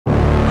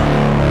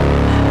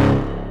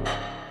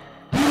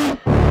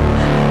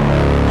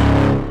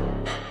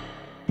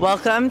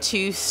Welcome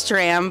to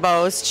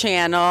Strambo's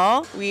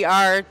channel. We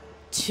are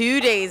 2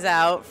 days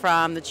out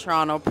from the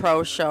Toronto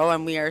Pro Show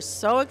and we are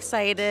so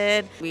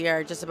excited. We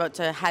are just about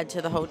to head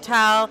to the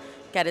hotel,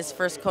 get his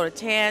first coat of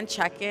tan,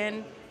 check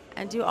in,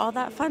 and do all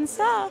that fun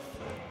stuff.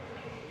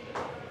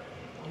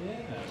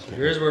 Yeah, so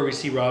here's where we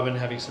see Robin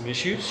having some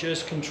issues.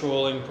 Just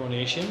controlling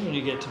pronation when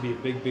you get to be a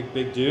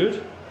big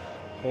dude.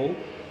 Hold.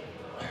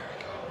 There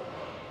we go.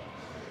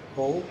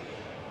 Hold.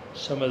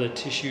 Some of the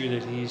tissue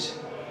that he's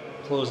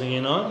closing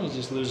in on, he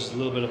just loses a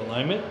little bit of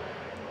alignment.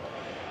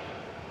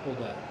 Hold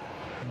that.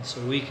 And so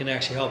we can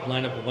actually help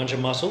line up a bunch of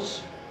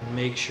muscles and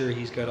make sure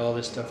he's got all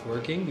this stuff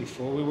working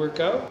before we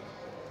work out.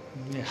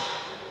 Yeah. So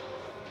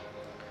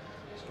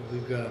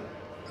we've got a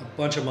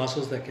bunch of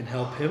muscles that can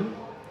help him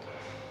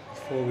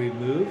before we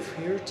move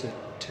here to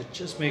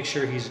just make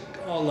sure he's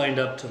all lined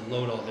up to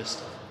load all this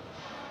stuff.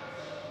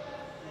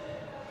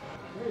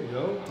 There you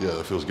go. Yeah,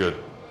 that feels good.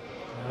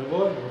 Atta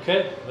boy.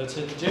 Okay, let's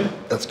hit the gym.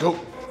 Let's go.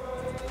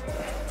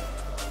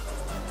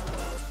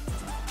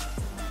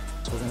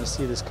 So we're gonna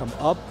see this come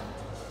up.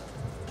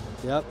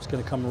 Yep, it's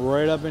gonna come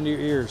right up into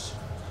your ears.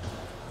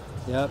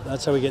 Yep,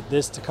 that's how we get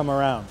this to come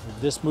around.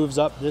 If this moves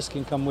up, this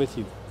can come with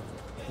you.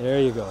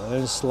 There you go,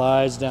 and it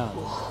slides down.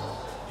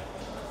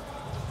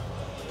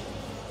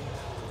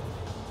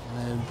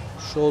 And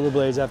shoulder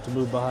blades have to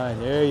move behind.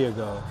 There you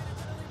go.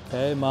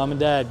 Okay, mom and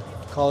dad,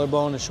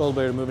 collarbone and shoulder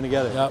blade are moving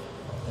together. Yep,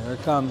 there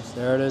it comes.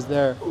 There it is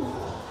there.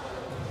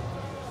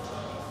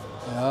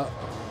 Yep.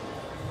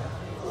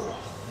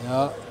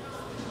 Yep.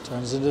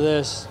 Turns into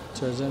this,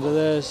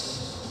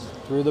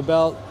 through the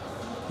belt.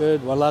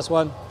 Good, one last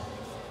one.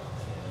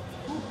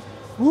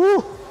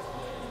 Woo!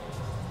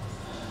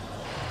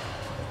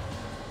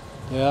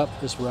 Yep,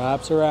 just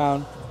wraps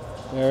around.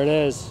 There it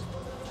is.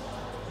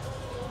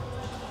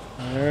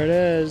 There it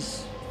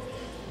is.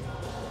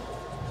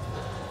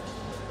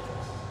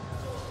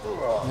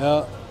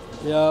 Yep,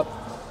 yep.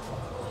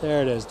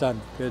 There it is,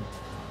 done, good.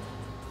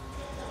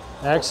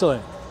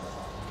 Excellent.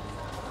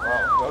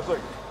 Wow, that was like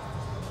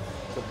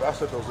the best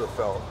that those have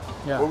felt.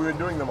 Yeah. But we've been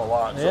doing them a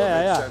lot, so Yeah,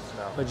 it makes yeah. sense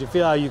now. But you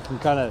feel how you can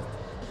kind of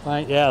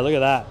find, yeah, look at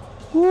that.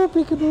 Woo,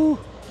 peekaboo,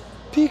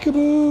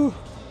 peekaboo.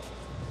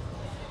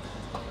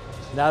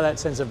 Now that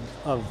sense of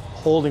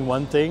holding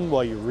one thing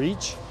while you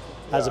reach,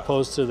 as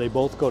opposed to they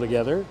both go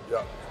together.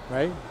 Yeah.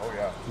 Right? Oh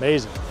yeah.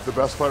 Amazing. The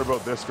best part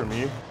about this for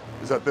me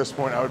is at this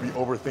point I would be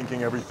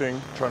overthinking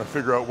everything, trying to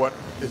figure out what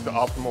is the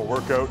optimal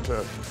workout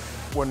to,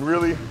 when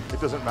really it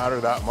doesn't matter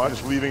that much.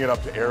 Just leaving it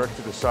up to Eric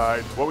to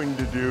decide what we need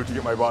to do to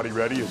get my body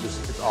ready is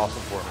just, it's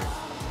awesome for me.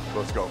 So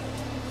let's go.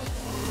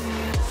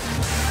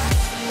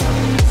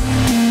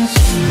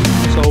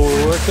 So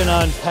we're working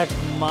on pec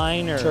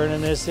minor,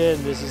 turning this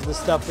in. This is the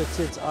stuff that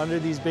sits under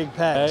these big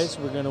pecs. Okay, so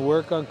we're gonna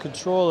work on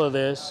control of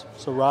this.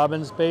 So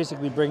Robin's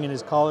basically bringing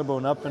his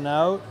collarbone up and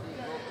out.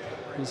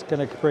 He's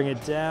gonna bring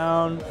it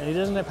down, and he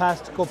doesn't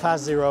have to go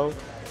past zero,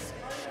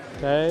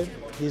 okay?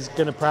 He's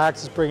gonna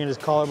practice bringing his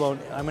collarbone,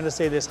 I'm gonna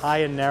say this high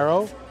and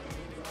narrow,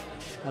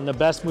 and the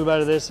best move out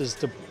of this is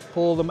to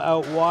pull them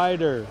out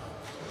wider.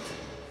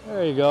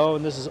 There you go,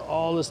 and this is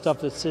all the stuff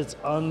that sits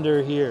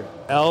under here.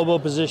 Elbow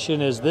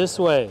position is this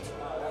way,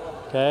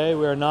 okay?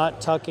 We're not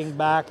tucking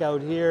back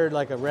out here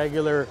like a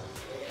regular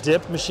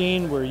dip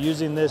machine. We're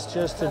using this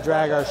just to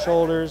drag our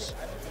shoulders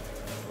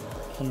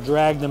and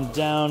drag them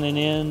down and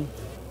in,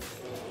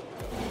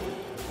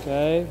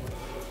 okay?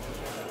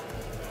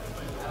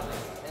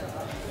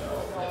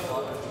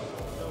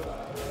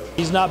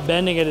 He's not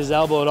bending at his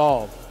elbow at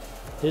all.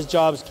 His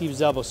job is to keep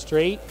his elbow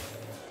straight.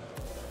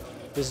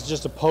 This is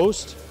just a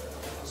post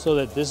so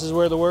that this is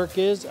where the work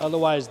is.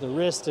 Otherwise, the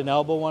wrist and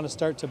elbow want to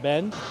start to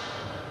bend.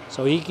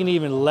 So he can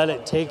even let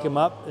it take him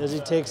up. As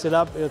he takes it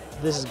up,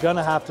 this is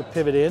gonna have to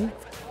pivot in.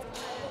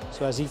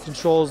 So as he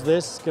controls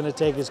this, it's gonna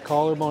take his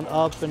collarbone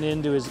up and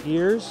into his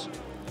ears.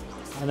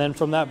 And then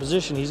from that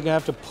position, he's gonna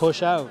have to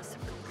push out.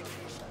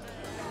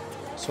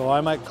 So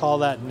I might call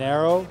that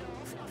narrow,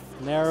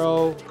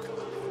 narrow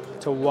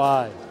to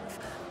wide.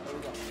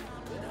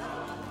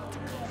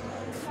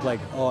 Like,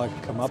 oh, I can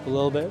come up a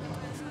little bit.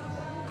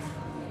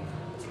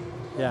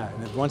 Yeah,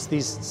 and then once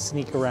these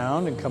sneak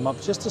around and come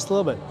up just a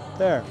little bit,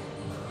 there,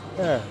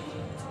 there.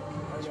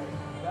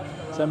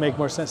 Does that make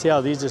more sense? See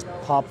how these just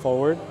pop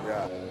forward?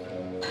 Yeah.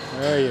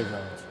 There you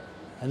go.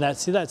 And that,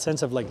 see that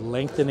sense of like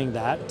lengthening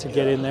that to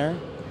get in there?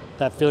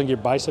 That feeling your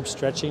biceps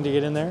stretching to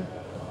get in there?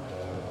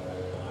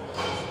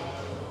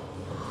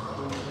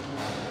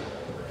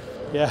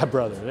 Yeah,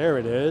 brother, there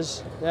it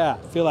is. Yeah,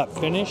 feel that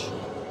finish?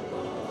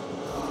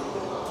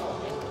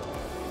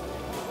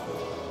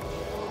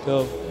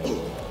 Go.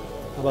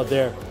 How about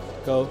there?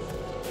 Go.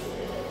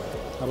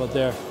 How about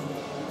there?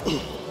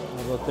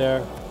 How about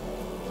there?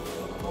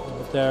 How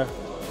about there?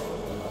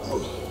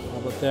 How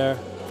about there?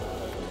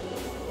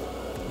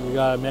 You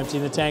got him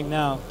emptying the tank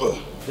now.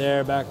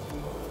 There, back.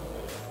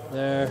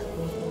 There.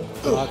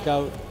 Lock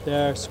out.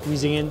 There.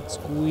 Squeezing in.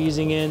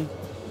 Squeezing in.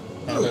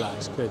 And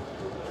relax. Good.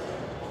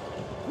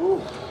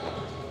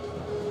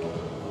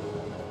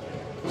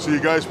 So you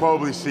guys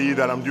probably see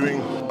that I'm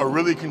doing a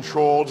really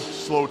controlled,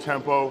 slow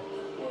tempo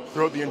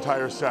throughout the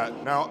entire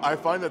set. Now, I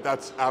find that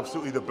that's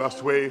absolutely the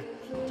best way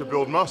to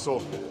build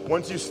muscle.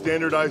 Once you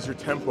standardize your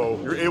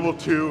tempo, you're able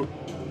to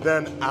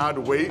then add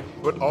weight,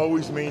 but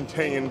always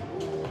maintain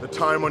the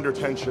time under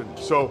tension.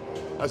 So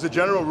as a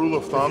general rule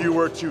of thumb, if you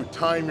were to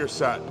time your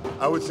set,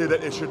 I would say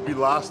that it should be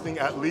lasting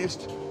at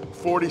least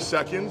 40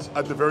 seconds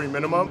at the very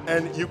minimum,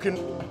 and you can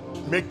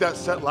make that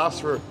set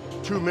last for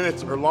 2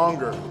 minutes or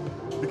longer,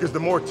 because the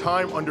more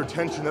time under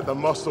tension that the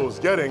muscle is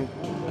getting,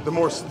 the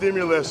more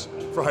stimulus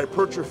for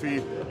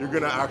hypertrophy you're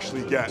gonna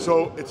actually get.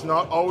 So it's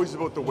not always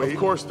about the weight. Of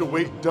course, the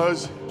weight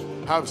does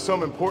have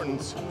some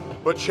importance,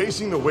 but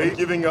chasing the weight,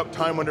 giving up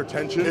time under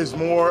tension, is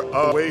more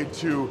a way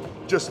to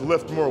just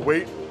lift more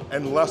weight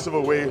and less of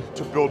a way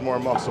to build more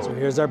muscle. So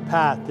here's our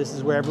path. This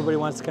is where everybody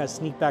wants to kind of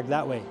sneak back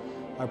that way.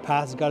 Our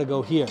path's got to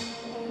go here.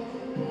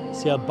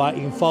 See how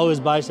you can follow his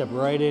bicep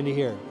right into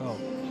here. Oh.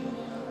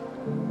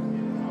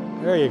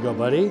 There you go,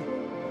 buddy.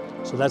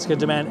 So that's going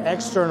to demand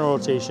external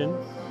rotation,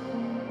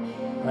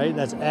 right?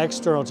 That's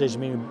external rotation,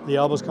 meaning the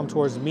elbows come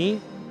towards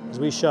me as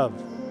we shove.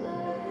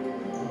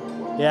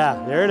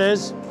 Yeah, there it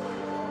is.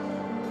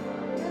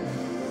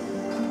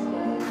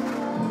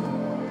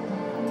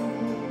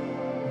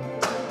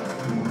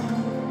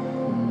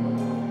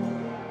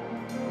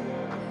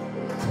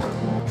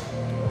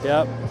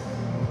 Yep.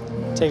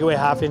 Take away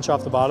 ½ inch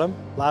off the bottom.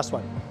 Last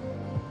one.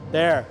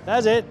 There.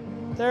 That's it.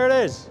 There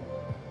it is.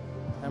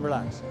 And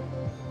relax.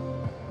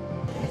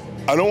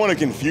 I don't want to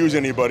confuse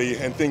anybody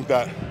and think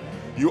that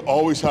you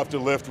always have to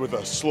lift with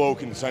a slow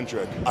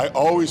concentric. I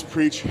always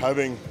preach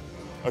having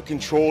a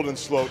controlled and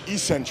slow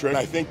eccentric.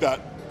 I think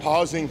that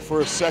pausing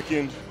for a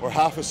second or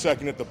 ½ a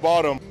second at the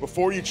bottom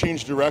before you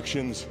change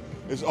directions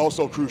is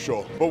also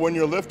crucial. But when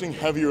you're lifting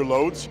heavier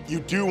loads, you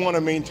do want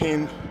to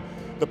maintain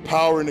the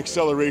power and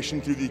acceleration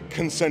through the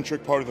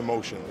concentric part of the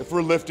motion. If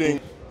we're lifting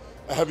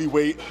a heavy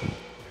weight,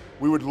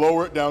 we would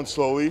lower it down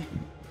slowly,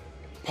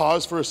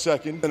 pause for a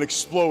second, and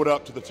explode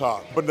up to the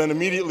top, but then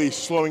immediately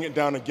slowing it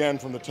down again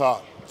from the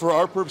top. For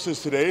our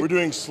purposes today, we're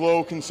doing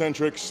slow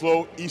concentric,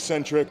 slow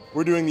eccentric.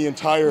 We're doing the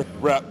entire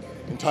rep,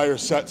 entire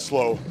set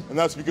slow, and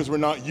that's because we're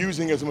not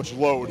using as much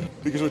load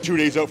because we're 2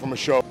 days out from a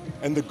show.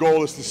 And the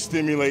goal is to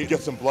stimulate, get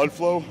some blood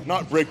flow,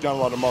 not break down a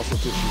lot of muscle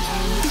tissue.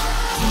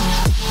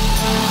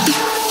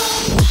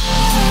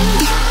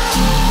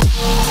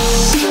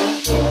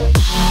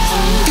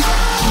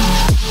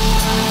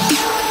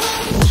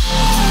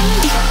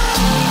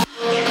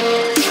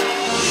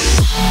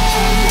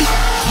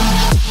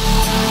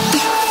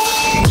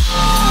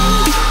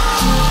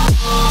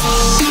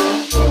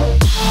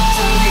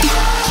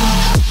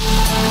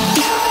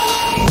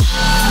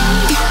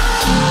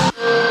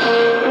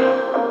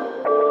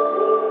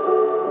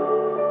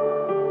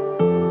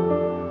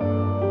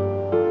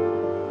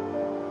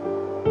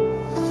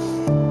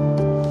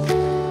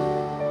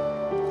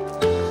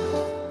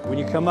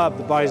 Come up,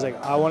 the body's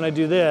like, I want to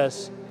do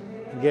this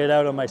and get it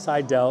out on my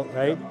side delt,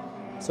 right?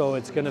 So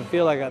it's going to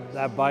feel like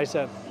that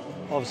bicep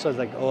all of a sudden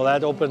like, oh,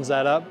 that opens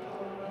that up,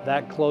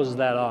 that closes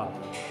that off.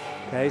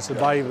 Okay, so the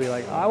body will be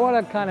like, I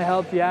want to kind of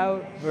help you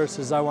out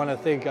versus I want to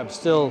think I'm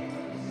still,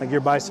 like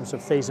your biceps are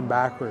facing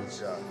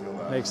backwards. Yeah, I feel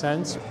that. Make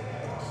sense?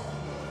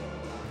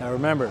 Now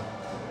remember,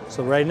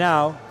 so right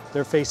now,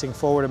 they're facing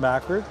forward and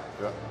backward.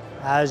 Yeah.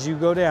 As you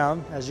go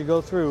down, as you go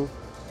through,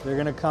 they're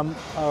going to come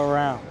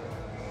around,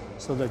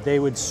 so that they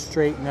would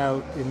straighten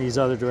out in these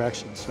other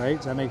directions, right?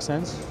 Does that make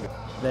sense?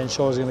 Then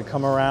shoulder's gonna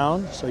come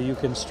around so you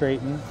can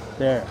straighten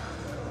there.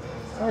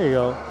 There you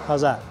go.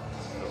 How's that?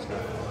 That's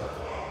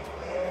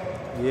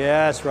good.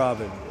 Yes,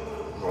 Robin.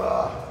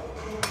 Wow.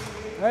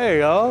 There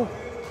you go.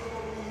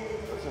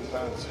 That's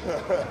intense.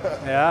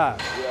 Yeah.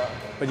 Yeah.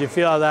 But you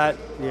feel how that,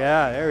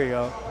 yeah, there we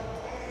go.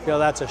 Feel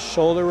that's a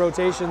shoulder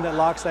rotation that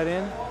locks that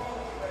in?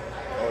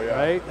 Oh yeah.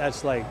 Right?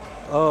 That's like,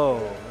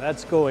 oh,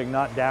 that's going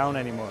not down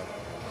anymore.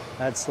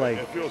 That's like,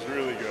 it feels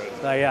really good.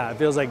 yeah, it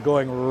feels like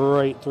going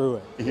right through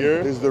it. Here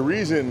is the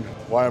reason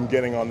why I'm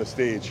getting on the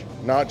stage.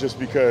 Not just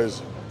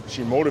because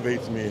she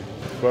motivates me,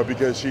 but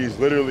because she's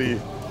literally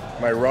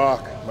my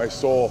rock, my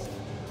soul,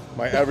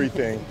 my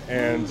everything.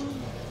 And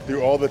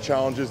through all the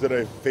challenges that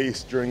I've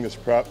faced during this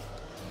prep,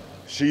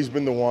 she's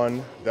been the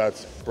one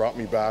that's brought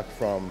me back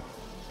from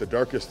the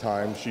darkest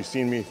times. She's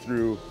seen me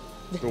through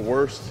the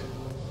worst,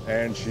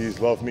 and she's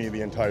loved me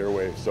the entire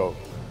way. So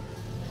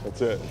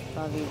that's it.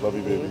 Love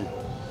you, baby.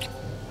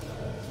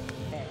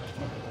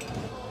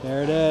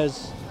 There it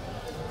is.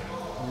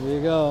 There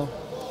you go.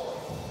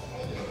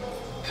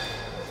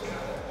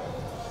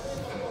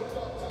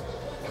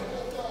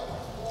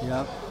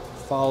 Yep.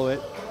 Follow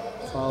it.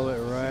 Follow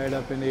it right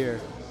up into here.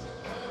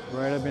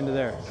 Right up into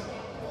there.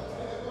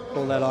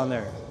 Pull that on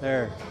there.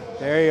 There.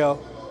 There you go.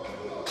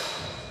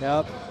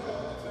 Yep.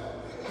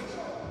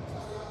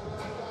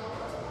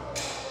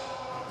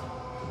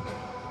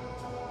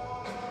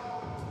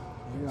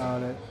 You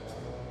got it.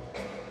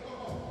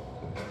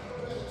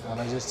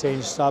 I just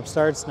changed stop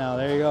starts now.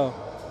 There you go.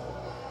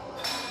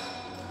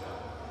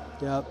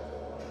 Yep.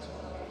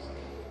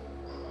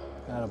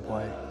 Gotta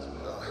play.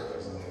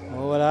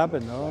 Oh, what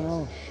happened? Oh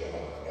no.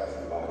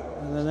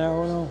 And then there,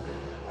 oh no.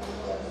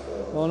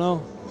 Oh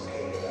no.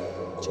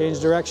 Change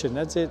direction.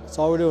 That's it. That's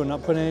all we're doing.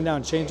 Not putting anything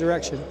down. Change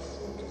direction.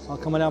 I'll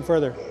come down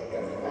further.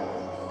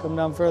 Come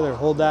down further.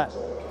 Hold that.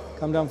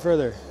 Come down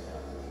further.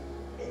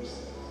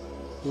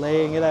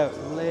 Laying it out.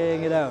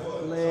 Laying it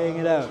out. Laying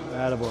it out.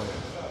 Attaboy.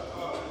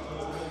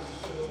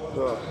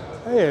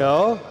 There you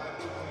go.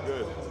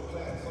 Good.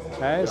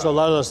 Okay, so a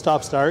lot of those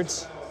stop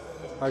starts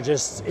are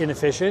just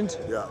inefficient.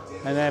 Yeah.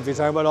 And then if you're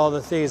talking about all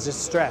the things,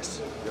 just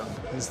stress. Yeah.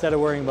 Instead of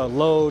worrying about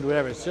load,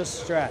 whatever, it's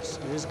just stress.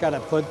 You just gotta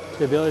put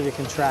the ability to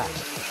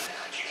contract.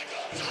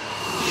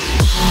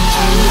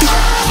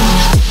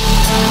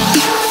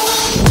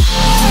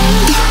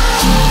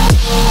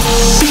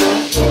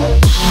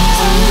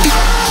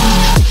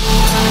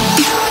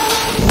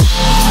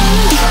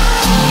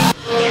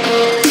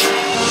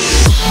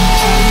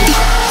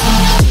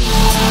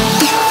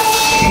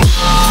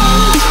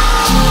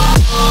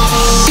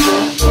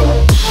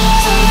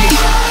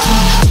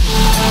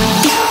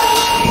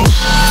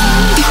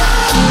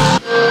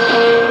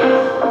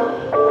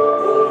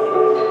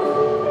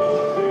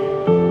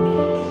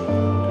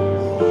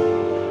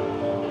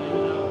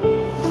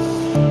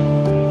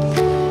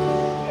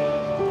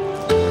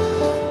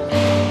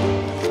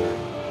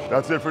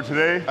 That's it for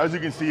today. As you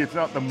can see, it's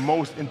not the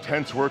most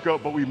intense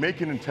workout, but we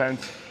make it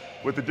intense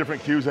with the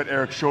different cues that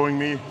Eric's showing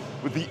me,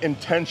 with the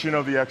intention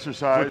of the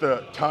exercise, with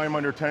the time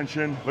under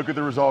tension. Look at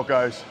the result,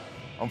 guys.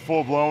 I'm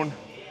full blown,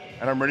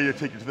 and I'm ready to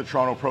take it to the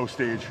Toronto Pro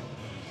stage.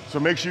 So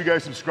make sure you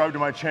guys subscribe to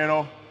my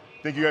channel.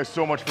 Thank you guys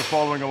so much for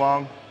following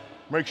along.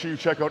 Make sure you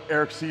check out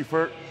Eric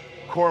Seifert,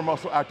 Core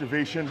Muscle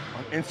Activation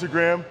on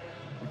Instagram.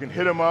 You can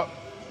hit him up,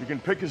 you can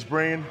pick his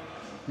brain.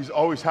 He's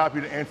always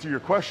happy to answer your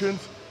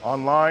questions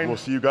online. We'll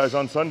see you guys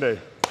on Sunday.